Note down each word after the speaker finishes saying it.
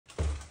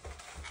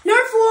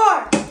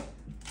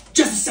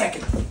Just a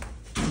second.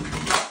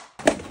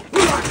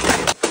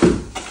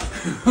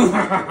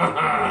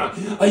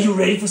 Are you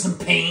ready for some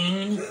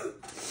pain?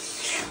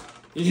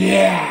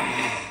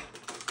 Yeah.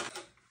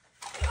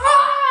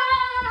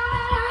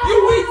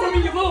 You wait for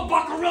me, you little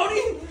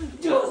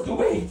buckaroni. Just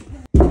wait.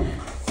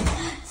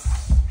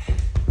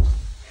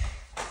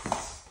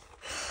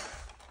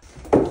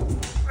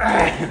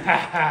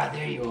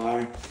 There you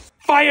are.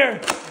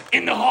 Fire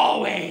in the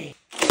hallway.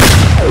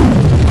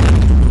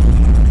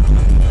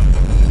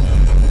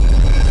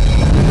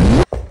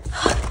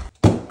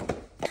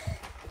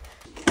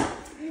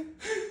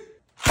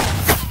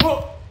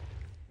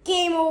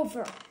 Game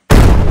over.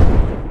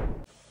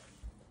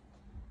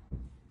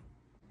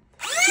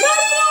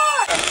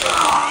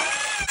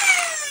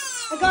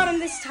 I got him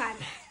this time.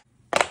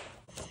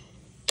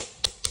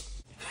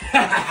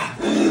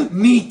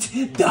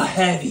 Meet the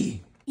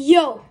heavy.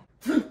 Yo.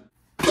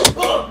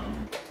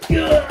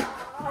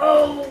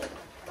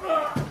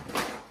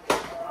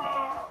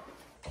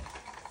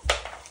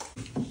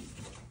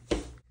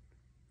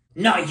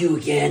 Not you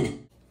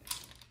again.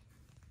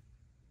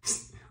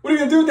 What are you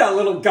gonna do with that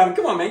little gun?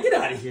 Come on, man, get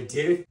out of here,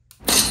 dude.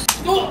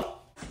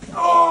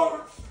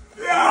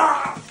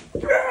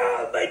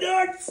 My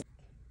nuts.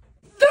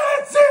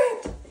 That's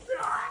it.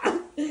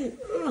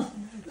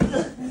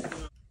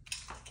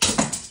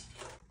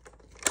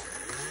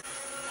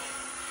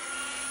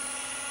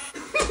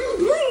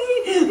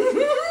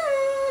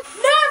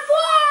 Nerf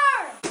war!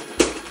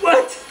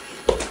 What?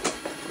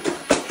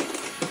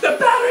 The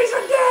batteries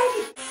are dead.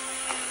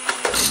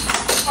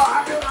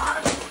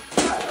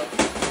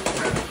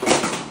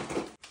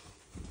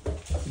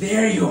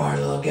 There you are,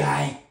 little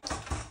guy.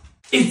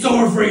 It's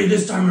over for you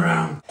this time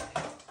around.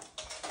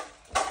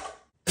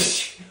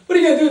 What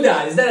are you gonna do with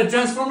that? Is that a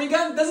transforming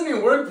gun? It doesn't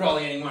even work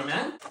probably anymore,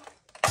 man.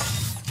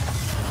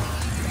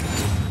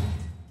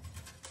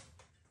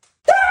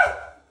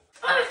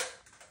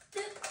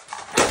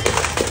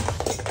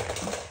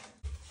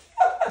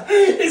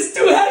 It's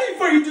too heavy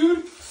for you,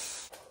 dude.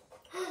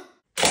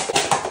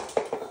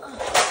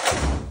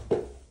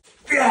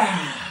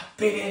 Yeah,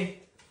 baby.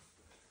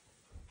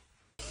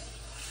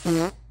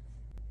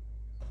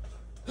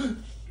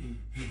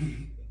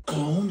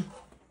 Clone,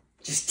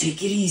 just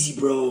take it easy,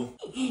 bro.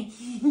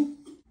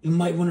 You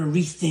might want to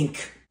rethink.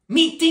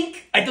 Me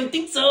think? I don't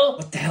think so.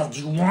 What the hell do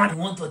you want? I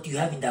want what you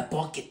have in that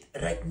pocket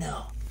right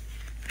now.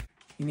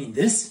 You mean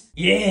this?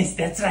 Yes,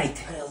 that's right.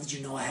 How the hell did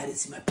you know I had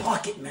this in my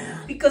pocket,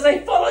 man? Because I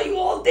follow you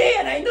all day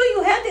and I know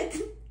you had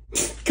it.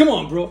 Come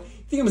on, bro.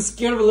 You think I'm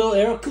scared of a little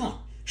arrow? Come on,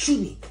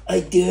 shoot me. I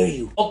dare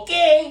you.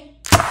 Okay.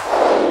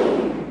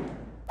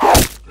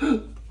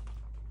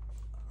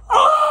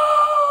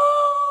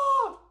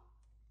 Oh!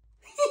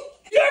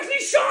 You actually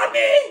shot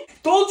me!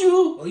 Told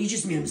you! Oh, you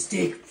just made a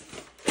mistake.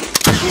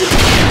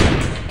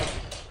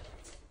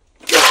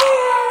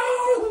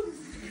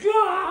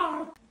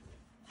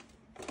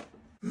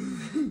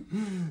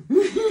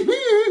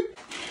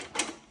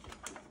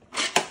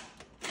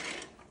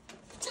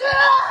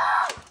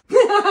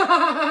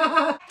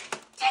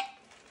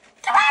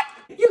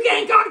 You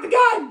can't cock the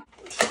gun!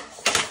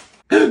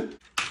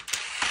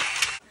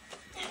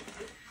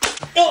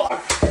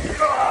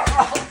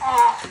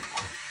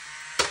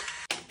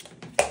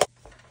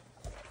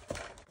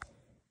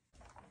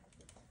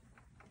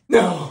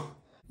 No!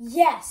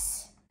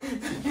 Yes.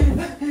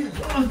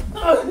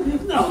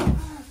 No!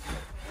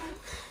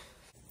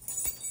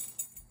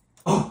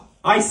 Oh,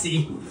 I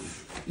see.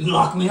 You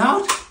lock me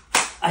out?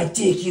 I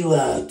take you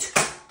out.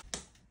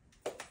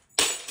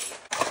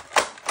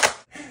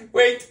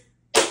 Wait.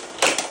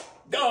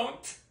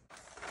 Don't.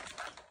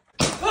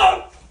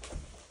 Oh!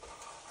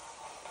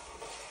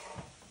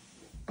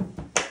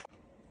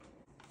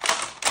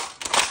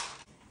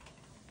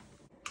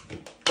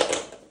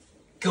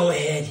 Go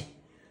ahead.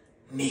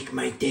 Make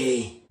my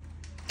day.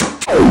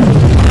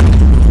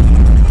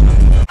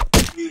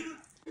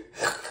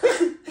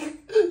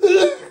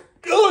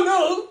 Oh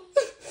no!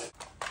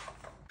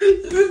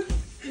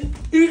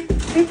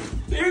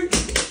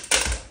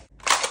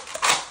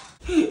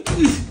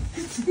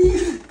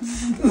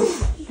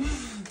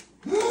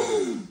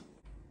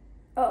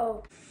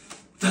 Uh-oh.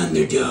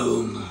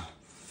 Thunderdome.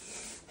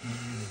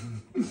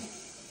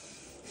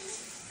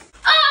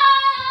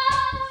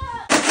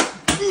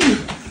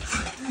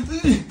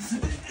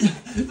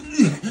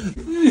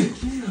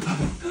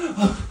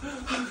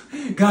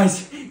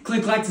 Guys,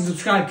 click like and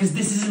subscribe because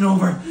this isn't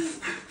over.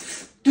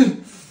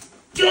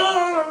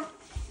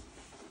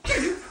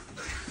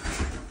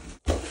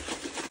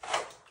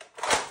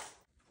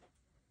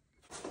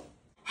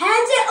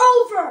 Hand it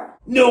over.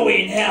 No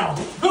way in hell.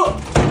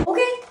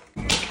 Okay.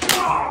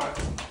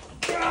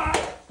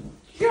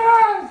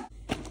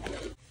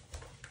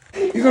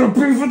 You're gonna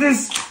pay for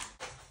this?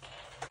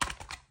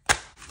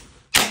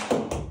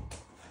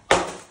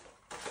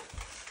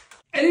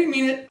 I didn't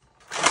mean it.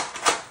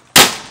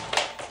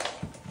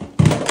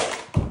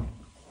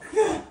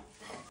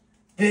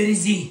 Where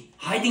is he?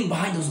 Hiding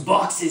behind those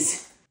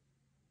boxes.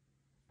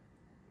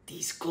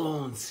 These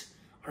clones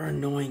are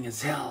annoying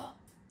as hell.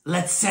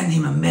 Let's send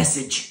him a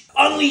message.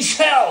 Unleash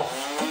hell!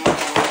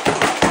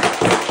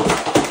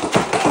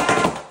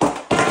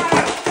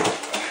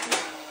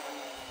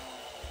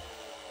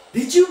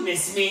 Did you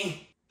miss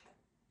me?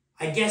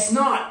 I guess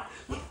not.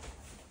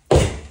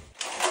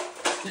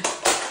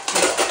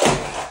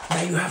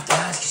 Now you have to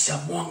ask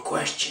yourself one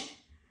question.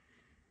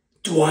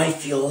 Do I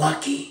feel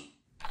lucky?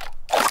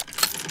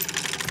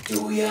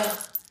 Do ya,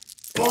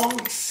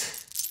 bunks?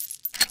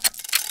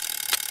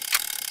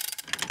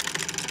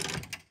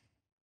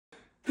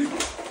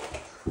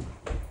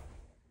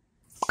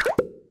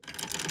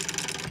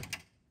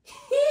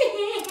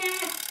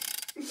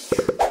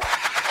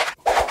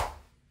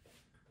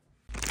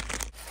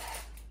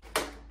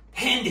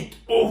 Hand it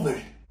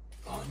over.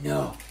 Oh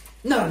no,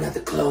 not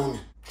another clone.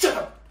 Shut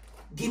up.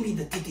 Give me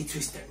the titty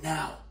twister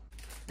now.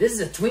 This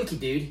is a Twinkie,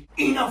 dude.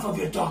 Enough of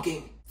your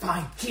talking.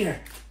 Fine,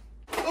 here.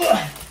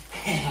 I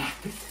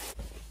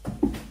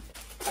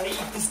eat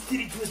this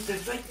titty twister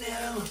right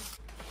now.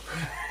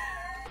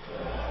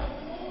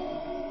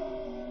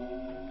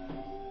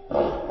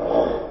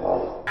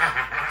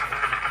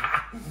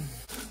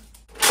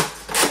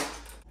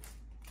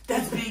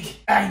 That's big.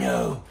 I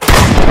know.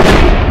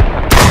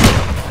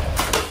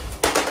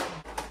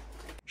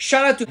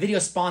 Shout out to video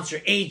sponsor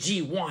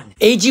AG1.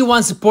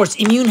 AG1 supports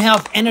immune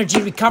health,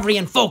 energy, recovery,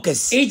 and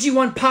focus.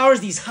 AG1 powers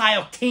these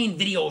high-octane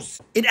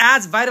videos. It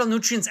adds vital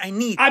nutrients I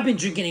need. I've been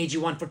drinking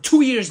AG1 for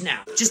 2 years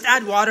now. Just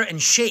add water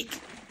and shake.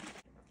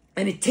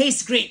 And it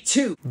tastes great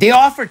too. They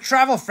offer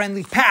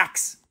travel-friendly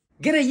packs.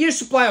 Get a year's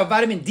supply of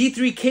vitamin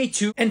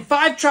D3K2 and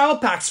 5 travel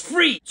packs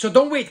free. So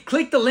don't wait.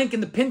 Click the link in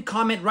the pinned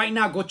comment right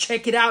now. Go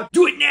check it out.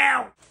 Do it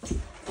now.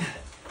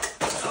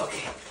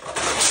 Okay.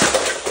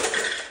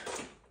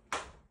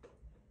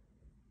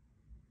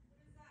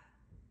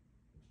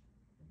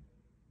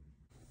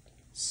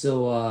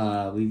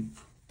 So we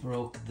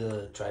broke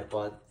the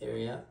tripod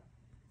area,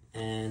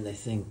 and I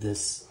think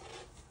this,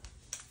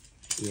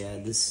 yeah,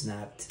 this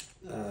snapped.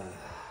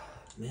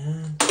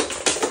 Man.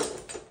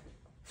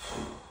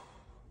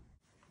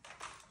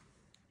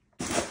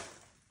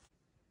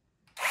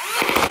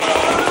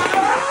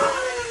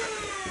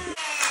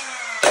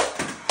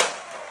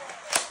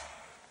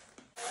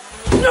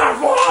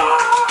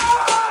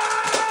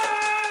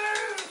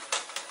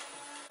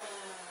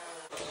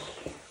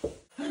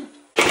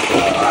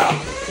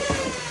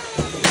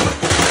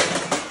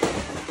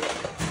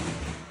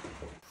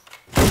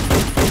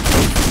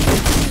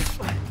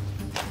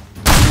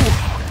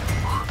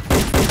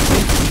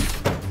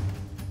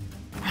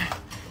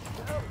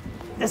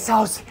 This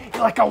house is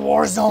like a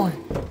war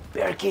zone.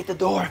 Barricade the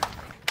door.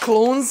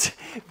 Clones,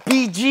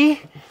 BG.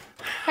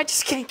 I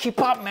just can't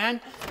keep up, man.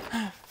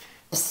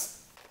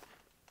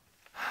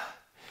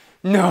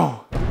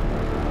 No.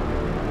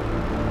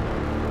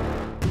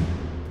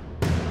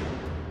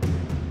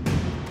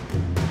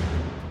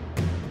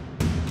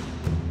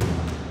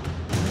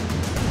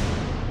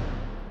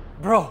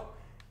 Bro,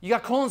 you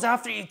got clones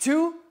after you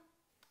too?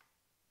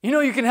 You know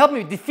you can help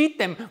me defeat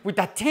them with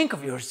that tank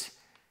of yours.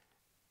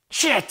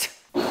 Shit!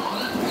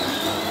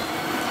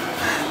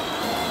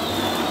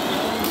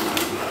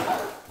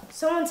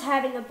 Someone's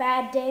having a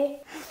bad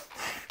day.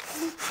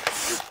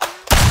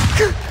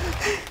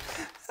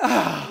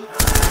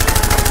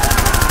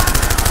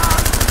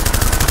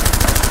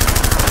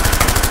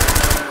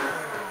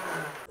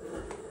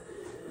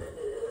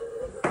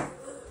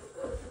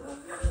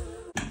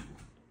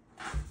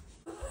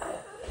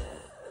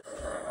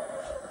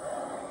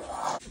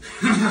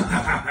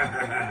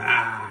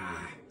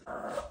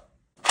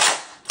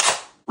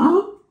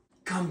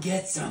 Come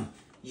get some,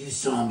 you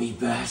zombie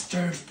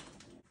bastard.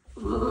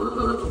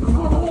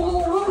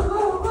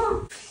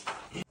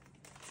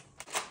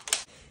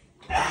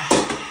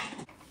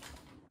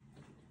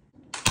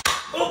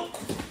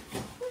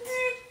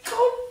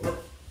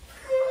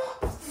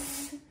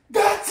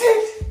 That's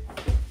it.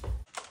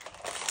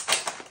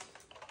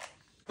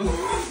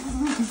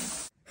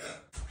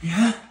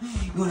 Yeah?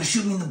 You wanna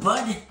shoot me in the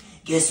butt?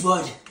 Guess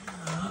what?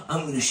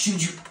 I'm gonna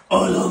shoot you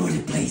all over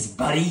the place,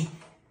 buddy.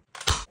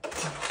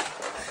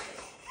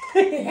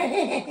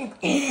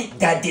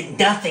 That did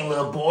nothing,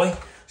 little boy.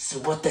 So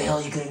what the hell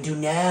are you gonna do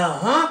now,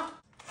 huh?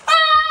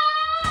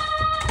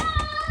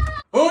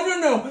 Oh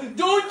no,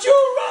 don't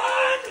you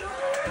run!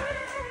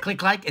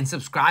 Click like and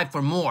subscribe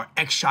for more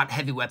X-Shot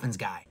Heavy Weapons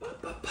Guy.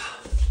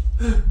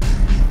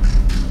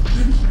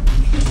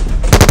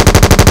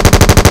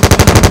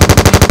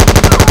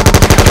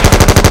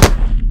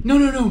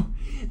 No.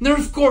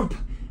 Nerf Corp.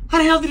 How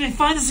the hell did I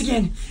find this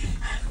again?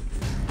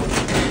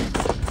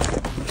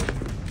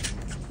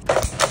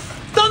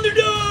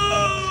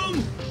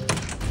 Thunderdome!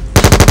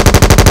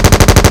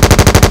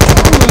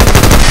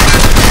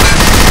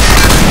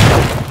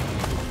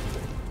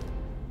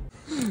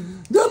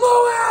 The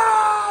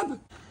Moab!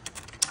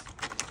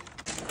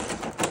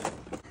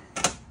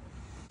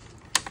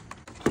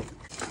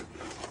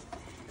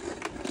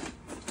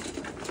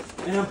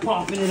 And I'm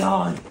popping it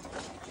on.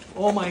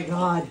 Oh my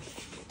god.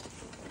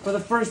 For the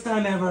first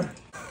time ever.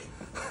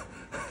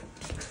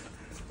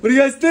 What do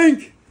you guys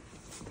think?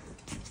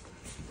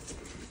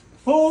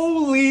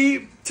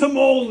 Holy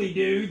tamale,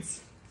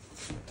 dudes.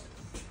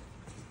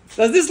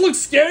 Does this look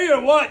scary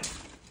or what?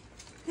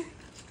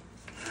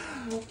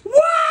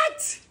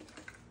 What?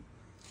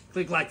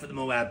 Click like for the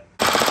Moab.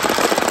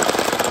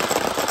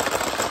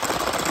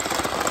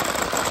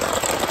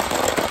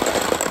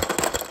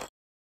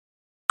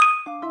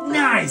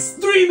 Nice!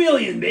 3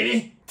 million,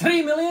 baby!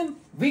 3 million?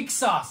 Weak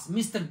sauce.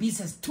 Mr. Beast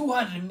has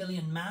 200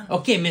 million, man.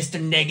 Okay, Mr.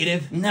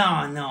 Negative. No,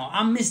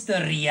 I'm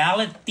Mr.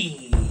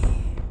 Reality.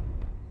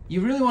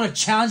 You really want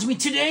to challenge me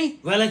today?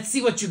 Well, let's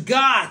see what you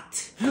got.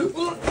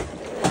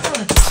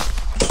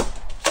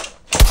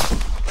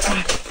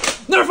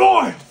 Nerf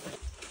 4!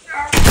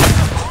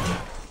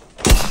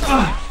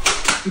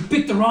 You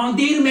picked the wrong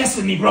day to mess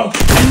with me, bro.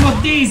 And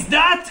what day is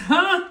that,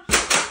 huh?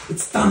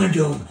 It's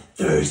Thunderdome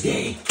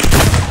Thursday.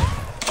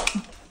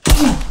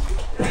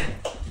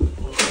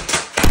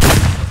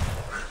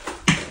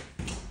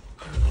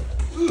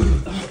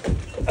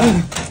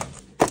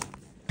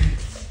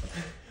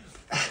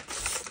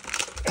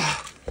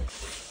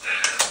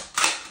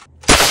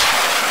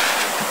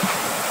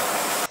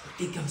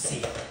 I think I'm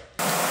safe.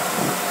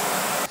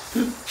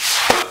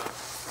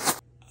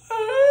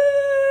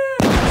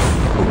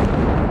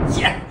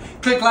 Yeah!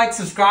 Click like,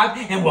 subscribe,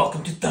 and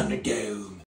welcome to Thunderdome.